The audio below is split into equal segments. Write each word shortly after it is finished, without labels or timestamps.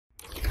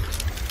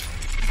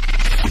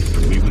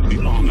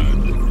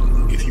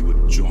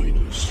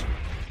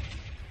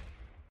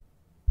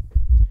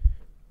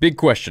Big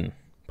question.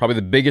 Probably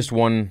the biggest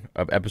one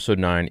of Episode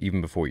 9,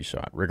 even before you saw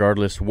it,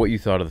 regardless what you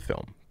thought of the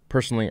film.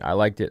 Personally, I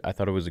liked it. I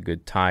thought it was a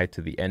good tie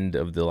to the end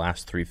of the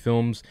last 3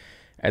 films.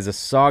 As a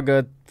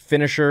saga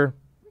finisher,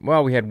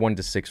 well, we had 1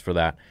 to 6 for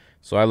that.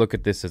 So I look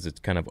at this as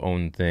its kind of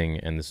own thing,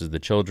 and this is the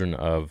children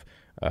of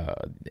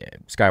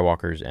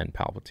Skywalkers and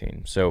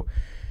Palpatine. So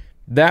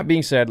that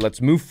being said, let's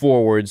move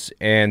forwards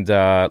and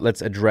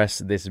let's address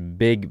this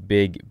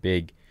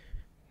big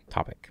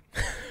topic.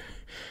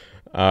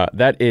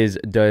 That is,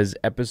 does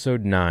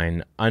Episode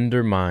 9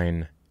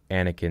 undermine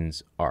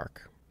Anakin's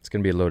arc? It's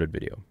going to be a loaded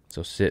video,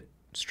 so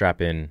strap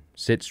in.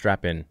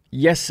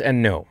 Yes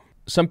and no.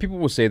 Some people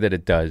will say that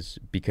it does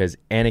because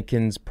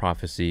Anakin's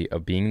prophecy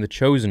of being the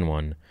chosen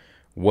one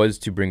was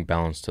to bring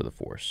balance to the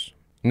Force.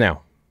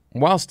 Now,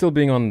 while still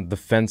being on the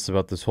fence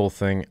about this whole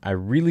thing, I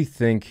really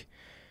think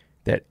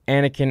that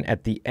Anakin,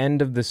 at the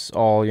end of this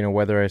all,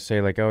 whether I say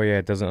like, oh yeah,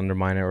 it doesn't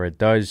undermine it or it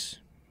does,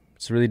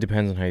 it really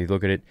depends on how you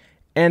look at it.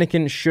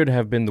 Anakin should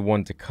have been the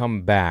one to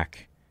come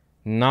back,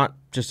 not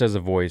just as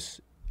a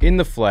voice, in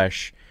the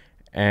flesh,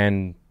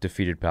 and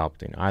defeated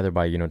Palpatine, either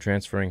by,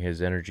 transferring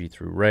his energy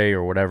through Rey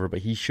or whatever, but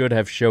he should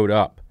have showed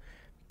up.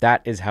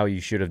 That is how you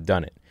should have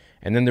done it.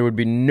 And then there would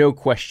be no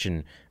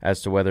question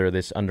as to whether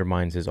this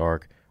undermines his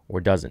arc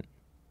or doesn't.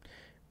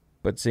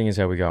 But seeing as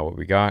how we got what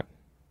we got,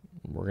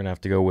 we're going to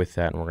have to go with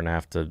that, and we're going to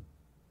have to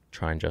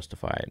try and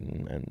justify it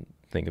and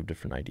think of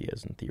different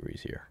ideas and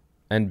theories here.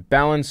 And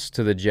balance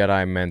to the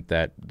Jedi meant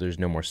that there's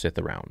no more Sith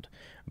around.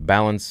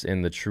 Balance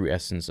in the true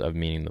essence of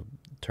meaning the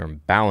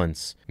term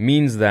balance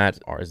means that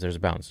there's a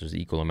balance. There's an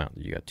equal amount.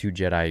 You got 2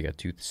 Jedi, you got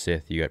 2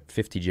 Sith, you got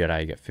 50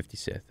 Jedi, you got 50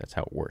 Sith. That's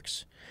how it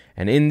works.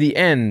 And in the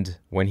end,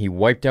 when he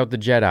wiped out the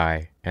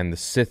Jedi and the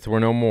Sith were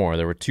no more,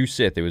 there were 2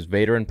 Sith. It was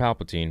Vader and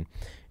Palpatine.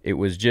 It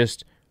was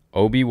just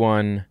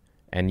Obi-Wan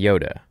and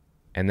Yoda.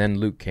 And then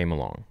Luke came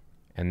along.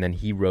 And then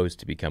he rose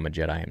to become a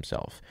Jedi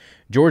himself.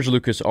 George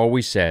Lucas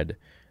always said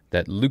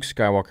that Luke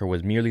Skywalker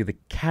was merely the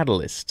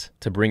catalyst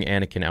to bring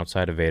Anakin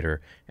outside of Vader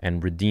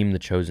and redeem the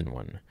Chosen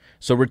One.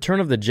 So Return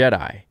of the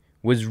Jedi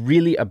was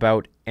really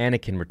about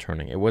Anakin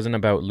returning. It wasn't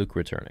about Luke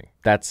returning.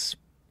 That's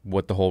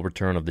what the whole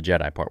Return of the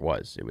Jedi part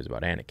was. It was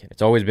about Anakin.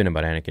 It's always been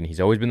about Anakin. He's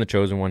always been the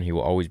Chosen One. He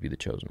will always be the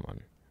Chosen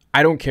One.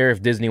 I don't care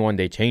if Disney one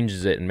day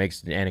changes it and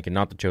makes Anakin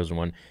not the Chosen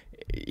One.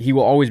 He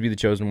will always be the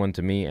Chosen One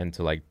to me and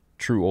to like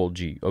true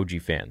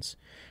OG fans.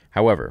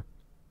 However,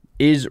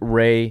 is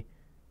Rey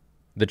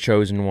the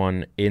Chosen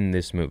One in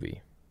this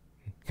movie?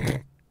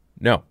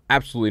 No,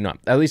 absolutely not.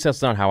 At least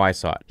that's not how I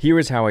saw it. Here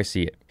is how I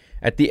see it.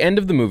 At the end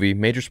of the movie,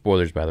 major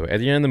spoilers by the way, at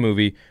the end of the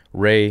movie,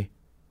 Rey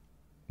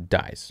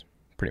dies,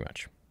 pretty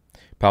much.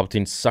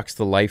 Palpatine sucks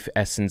the life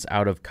essence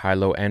out of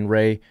Kylo and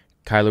Rey.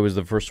 Kylo is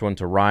the first one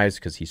to rise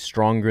because he's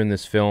stronger in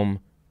this film.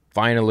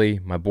 Finally,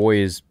 my boy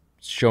is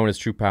shown his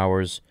true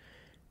powers.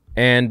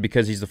 And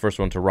because he's the first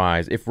one to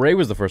rise, if Rey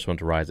was the first one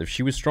to rise, if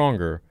she was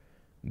stronger,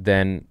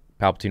 then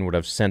Palpatine would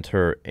have sent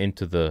her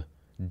into the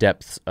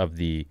depths of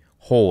the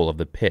hole of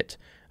the pit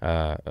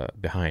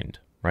behind,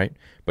 right?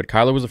 But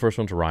Kylo was the first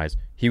one to rise.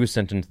 He was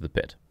sent into the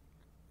pit.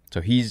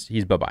 So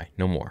he's bye-bye,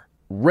 no more.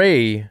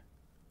 Rey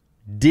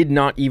did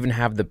not even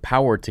have the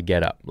power to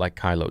get up like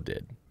Kylo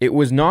did. It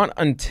was not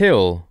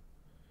until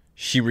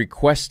she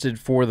requested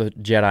for the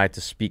Jedi to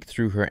speak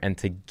through her and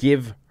to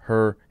give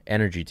her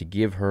energy, to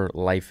give her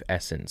life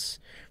essence,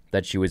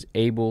 that she was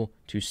able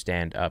to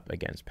stand up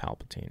against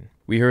Palpatine.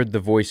 We heard the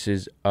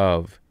voices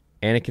of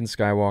Anakin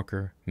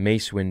Skywalker,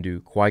 Mace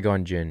Windu,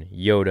 Qui-Gon Jinn,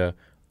 Yoda,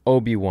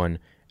 Obi-Wan,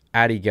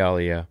 Adi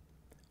Gallia,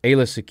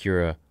 Aayla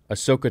Secura,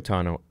 Ahsoka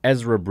Tano,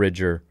 Ezra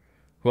Bridger.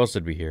 Who else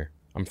did we hear?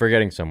 I'm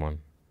forgetting someone.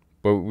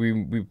 But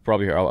we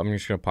probably heard, I'm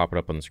just going to pop it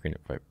up on the screen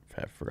if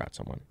I forgot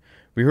someone.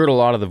 We heard a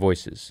lot of the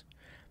voices.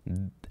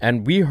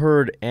 And we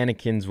heard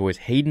Anakin's voice,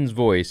 Hayden's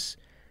voice,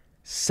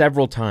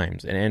 several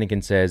times. And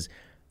Anakin says,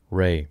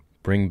 Rey,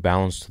 bring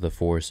balance to the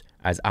Force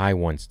as I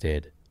once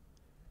did.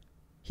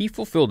 He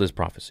fulfilled his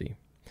prophecy.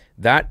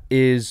 That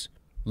is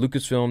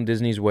Lucasfilm,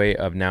 Disney's way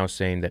of now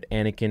saying that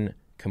Anakin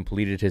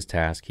completed his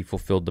task. He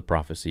fulfilled the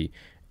prophecy,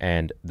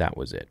 and that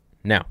was it.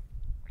 Now,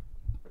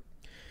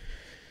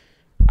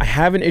 I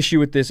have an issue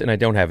with this, and I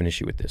don't have an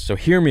issue with this. So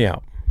hear me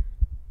out.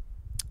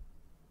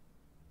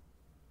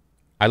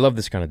 I love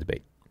this kind of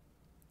debate.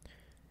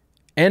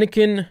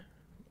 Anakin,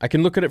 I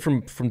can look at it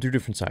from 2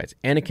 different sides.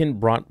 Anakin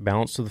brought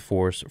balance to the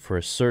Force for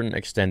a certain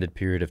extended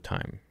period of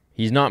time.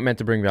 He's not meant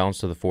to bring balance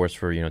to the Force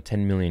for,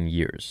 10 million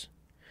years.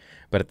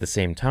 But at the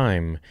same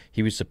time,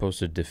 he was supposed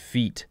to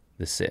defeat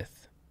the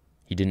Sith.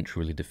 He didn't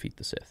truly defeat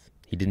the Sith.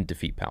 He didn't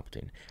defeat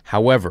Palpatine.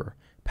 However,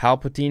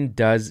 Palpatine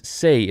does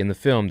say in the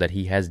film that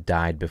he has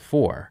died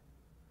before.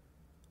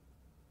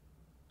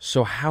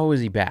 So how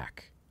is he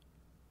back?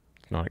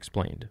 It's not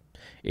explained.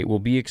 It will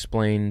be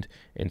explained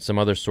in some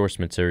other source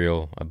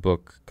material, a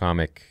book,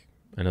 comic,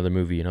 another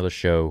movie, another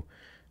show,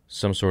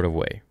 some sort of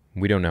way.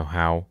 We don't know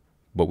how,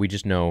 but we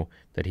just know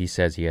that he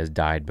says he has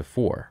died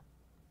before.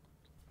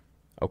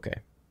 Okay.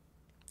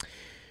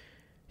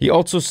 He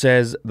also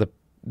says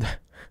and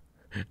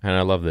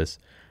I love this,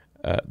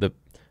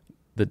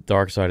 The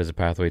dark side is a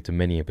pathway to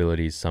many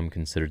abilities some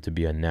consider to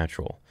be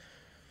unnatural.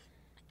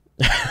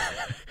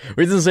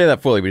 He doesn't say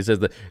that fully, but he says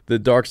that the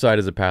dark side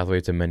is a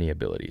pathway to many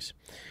abilities.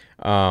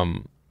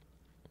 And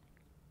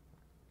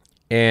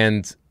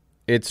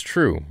it's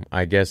true.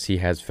 I guess he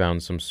has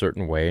found some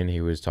certain way, and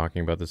he was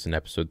talking about this in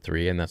episode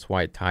 3, and that's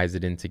why it ties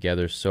it in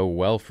together so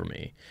well for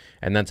me.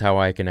 And that's how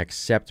I can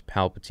accept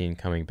Palpatine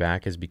coming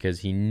back, is because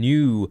he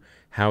knew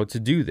how to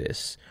do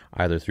this,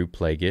 either through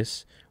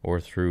Plagueis or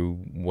through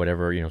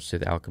whatever,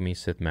 Sith alchemy,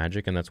 Sith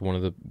magic, and that's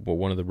what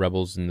one of the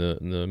rebels in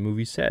the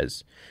movie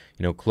says.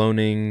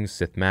 Cloning,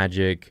 Sith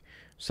magic,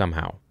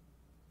 somehow.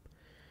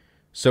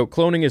 So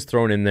cloning is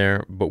thrown in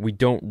there, but we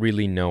don't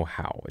really know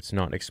how. It's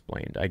not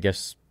explained. I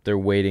guess they're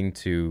waiting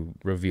to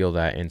reveal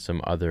that in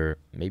some other,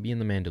 maybe in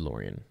The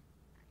Mandalorian,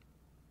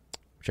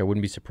 which I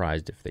wouldn't be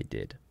surprised if they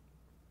did.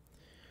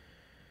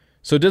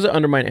 So does it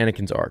undermine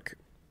Anakin's arc?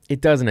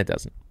 It does and it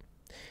doesn't.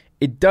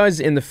 It does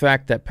in the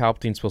fact that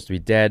Palpatine's supposed to be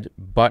dead,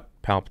 but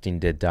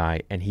Palpatine did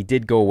die, and he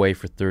did go away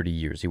for 30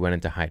 years. He went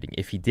into hiding.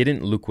 If he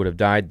didn't, Luke would have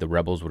died, the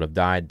rebels would have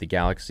died, the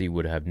galaxy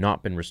would have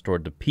not been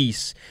restored to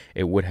peace.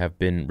 It would have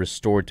been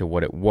restored to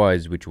what it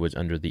was, which was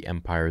under the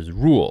Empire's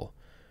rule.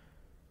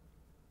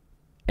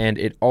 And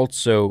it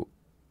also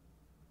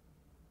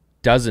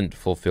doesn't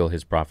fulfill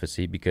his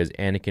prophecy, because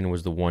Anakin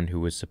was the one who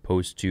was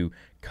supposed to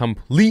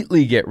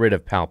completely get rid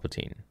of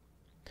Palpatine.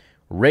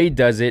 Rey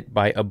does it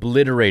by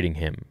obliterating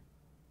him.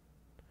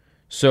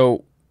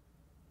 So,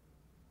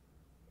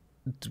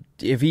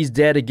 if he's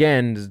dead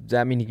again, does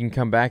that mean he can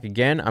come back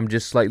again? I'm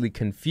just slightly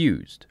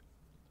confused.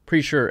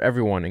 Pretty sure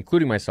everyone,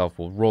 including myself,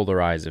 will roll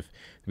their eyes if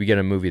we get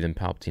a movie then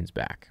Palpatine's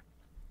back.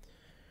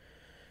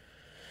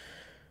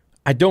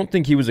 I don't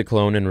think he was a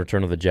clone in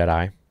Return of the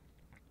Jedi,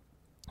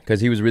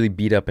 because he was really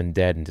beat up and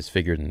dead and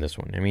disfigured in this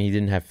one. I mean, he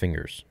didn't have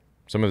fingers.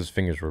 Some of his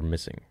fingers were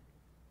missing.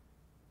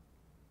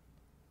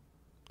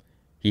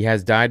 He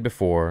has died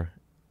before,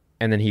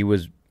 and then he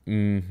was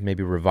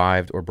maybe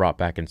revived or brought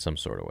back in some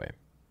sort of way.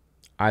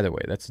 Either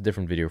way, that's a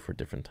different video for a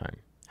different time,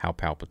 how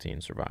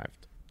Palpatine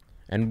survived.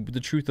 And the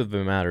truth of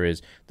the matter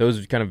is,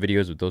 those kind of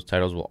videos with those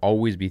titles will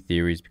always be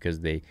theories,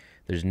 because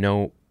there's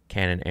no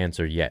canon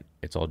answer yet.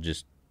 It's all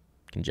just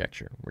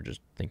conjecture. We're just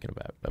thinking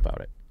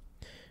about it,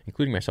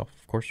 including myself,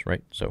 of course,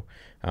 right? So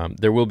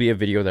there will be a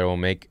video that I will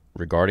make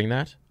regarding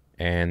that,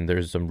 and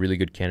there's some really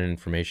good canon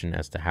information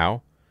as to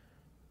how,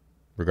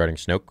 regarding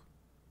Snoke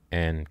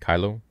and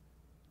Kylo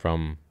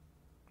from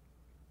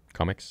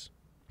comics,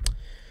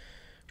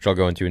 which I'll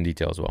go into in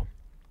detail as well.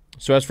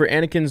 So as for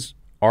Anakin's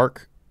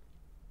arc,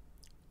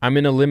 I'm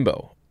in a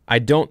limbo. I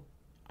don't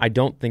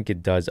think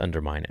it does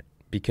undermine it,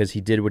 because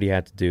he did what he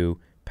had to do.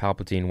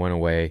 Palpatine went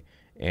away,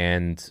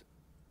 and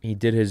he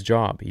did his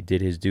job. He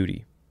did his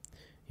duty,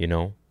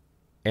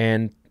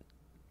 and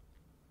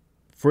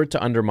for it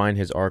to undermine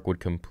his arc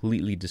would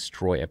completely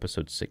destroy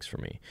episode 6 for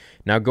me.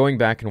 Now, going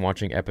back and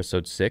watching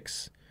episode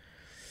 6,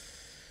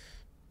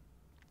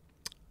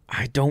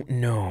 I don't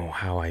know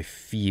how I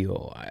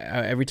feel.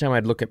 Every time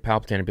I'd look at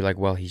Palpatine, I'd be like,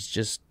 well, he's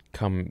just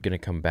gonna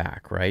come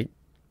back, right?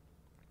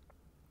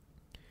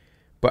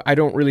 But I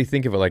don't really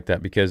think of it like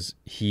that, because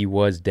he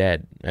was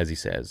dead, as he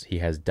says. He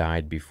has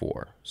died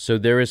before. So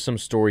there is some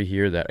story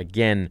here that,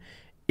 again,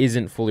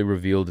 isn't fully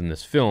revealed in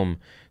this film,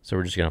 so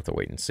we're just going to have to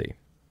wait and see.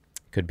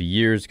 Could be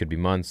years, could be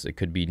months, it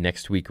could be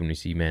next week when we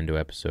see Mando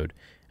episode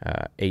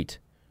 8,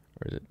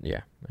 or is it?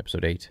 Yeah,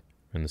 episode 8,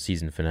 and the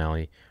season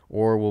finale,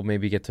 or we'll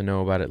maybe get to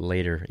know about it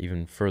later,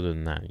 even further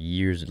than that,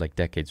 years, like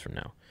decades from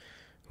now.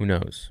 Who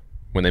knows?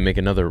 When they make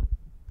another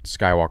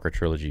Skywalker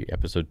trilogy,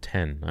 episode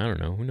 10, I don't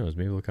know, who knows,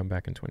 maybe we'll come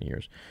back in 20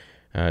 years.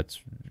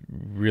 It's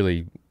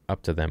really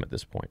up to them at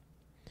this point.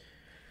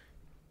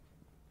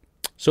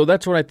 So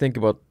that's what I think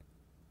about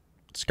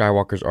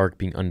Skywalker's arc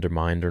being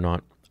undermined or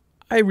not.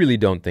 I really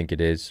don't think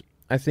it is.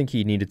 I think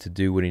he needed to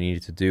do what he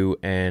needed to do,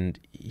 and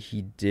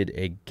he made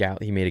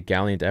a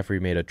gallant effort, he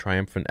made a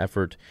triumphant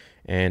effort,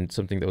 and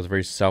something that was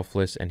very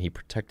selfless, and he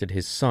protected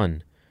his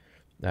son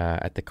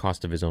at the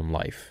cost of his own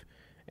life.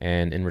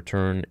 And in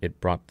return, it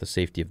brought the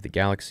safety of the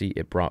galaxy.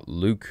 It brought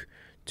Luke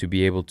to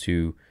be able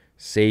to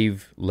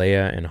save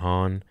Leia and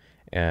Han,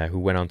 who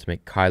went on to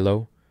make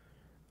Kylo.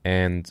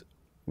 And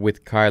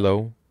with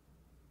Kylo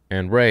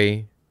and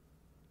Rey,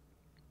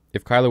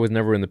 if Kylo was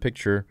never in the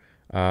picture,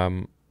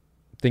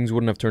 things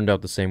wouldn't have turned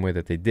out the same way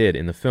that they did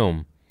in the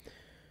film.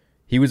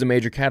 He was a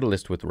major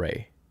catalyst with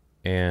Rey.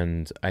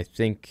 And I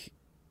think,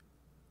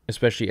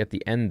 especially at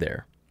the end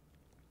there,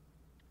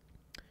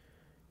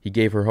 he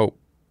gave her hope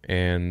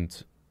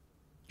and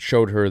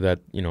showed her that,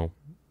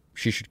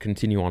 she should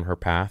continue on her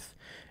path,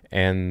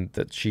 and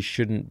that she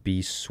shouldn't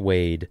be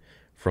swayed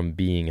from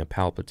being a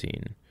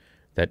Palpatine,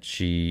 that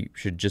she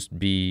should just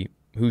be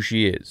who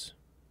she is.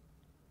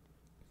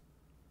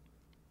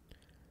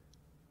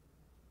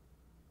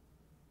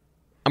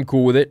 I'm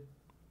cool with it.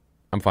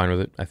 I'm fine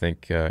with it. I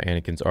think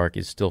Anakin's arc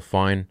is still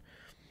fine.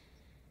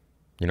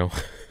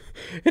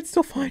 It's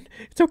still fine.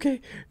 It's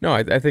okay. No,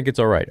 I think it's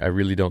all right. I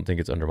really don't think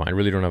it's undermined. I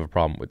really don't have a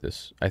problem with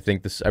this. I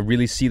think this. I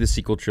really see the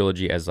sequel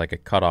trilogy as like a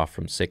cutoff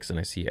from 6, and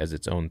I see it as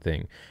its own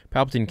thing.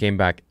 Palpatine came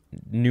back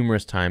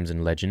numerous times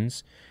in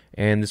Legends,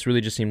 and this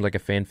really just seemed like a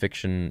fan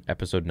fiction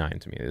episode 9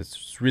 to me.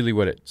 It's really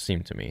what it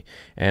seemed to me.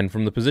 And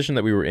from the position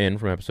that we were in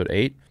from episode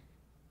 8,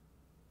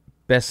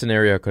 best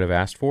scenario I could have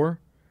asked for.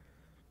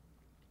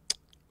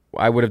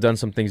 I would have done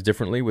some things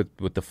differently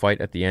with the fight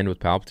at the end with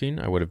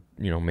Palpatine. I would have,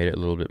 made it a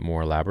little bit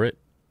more elaborate,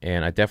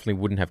 and I definitely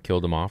wouldn't have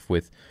killed him off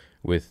with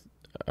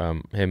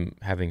him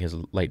having his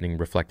lightning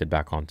reflected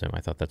back onto him.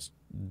 I thought that's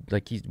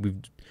like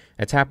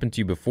that's happened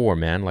to you before,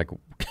 man. Like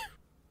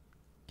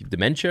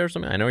dementia or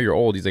something. I know you're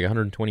old. He's like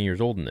 120 years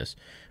old in this,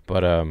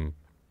 but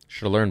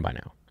should have learned by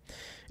now.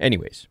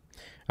 Anyways,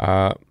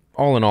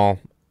 all in all,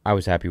 I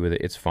was happy with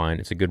it. It's fine.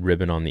 It's a good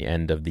ribbon on the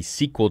end of the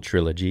sequel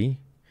trilogy,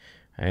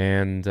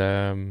 and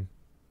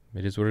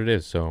it is what it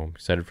is. So I'm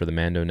excited for the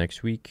Mando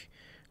next week.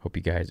 Hope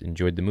you guys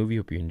enjoyed the movie.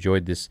 Hope you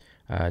enjoyed this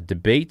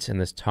debate and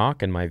this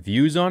talk and my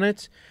views on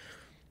it.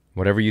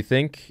 Whatever you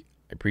think,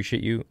 I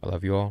appreciate you. I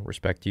love you all.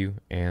 Respect you.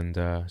 And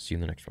see you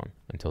in the next one.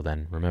 Until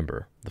then,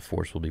 remember, the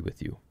Force will be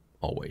with you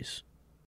always.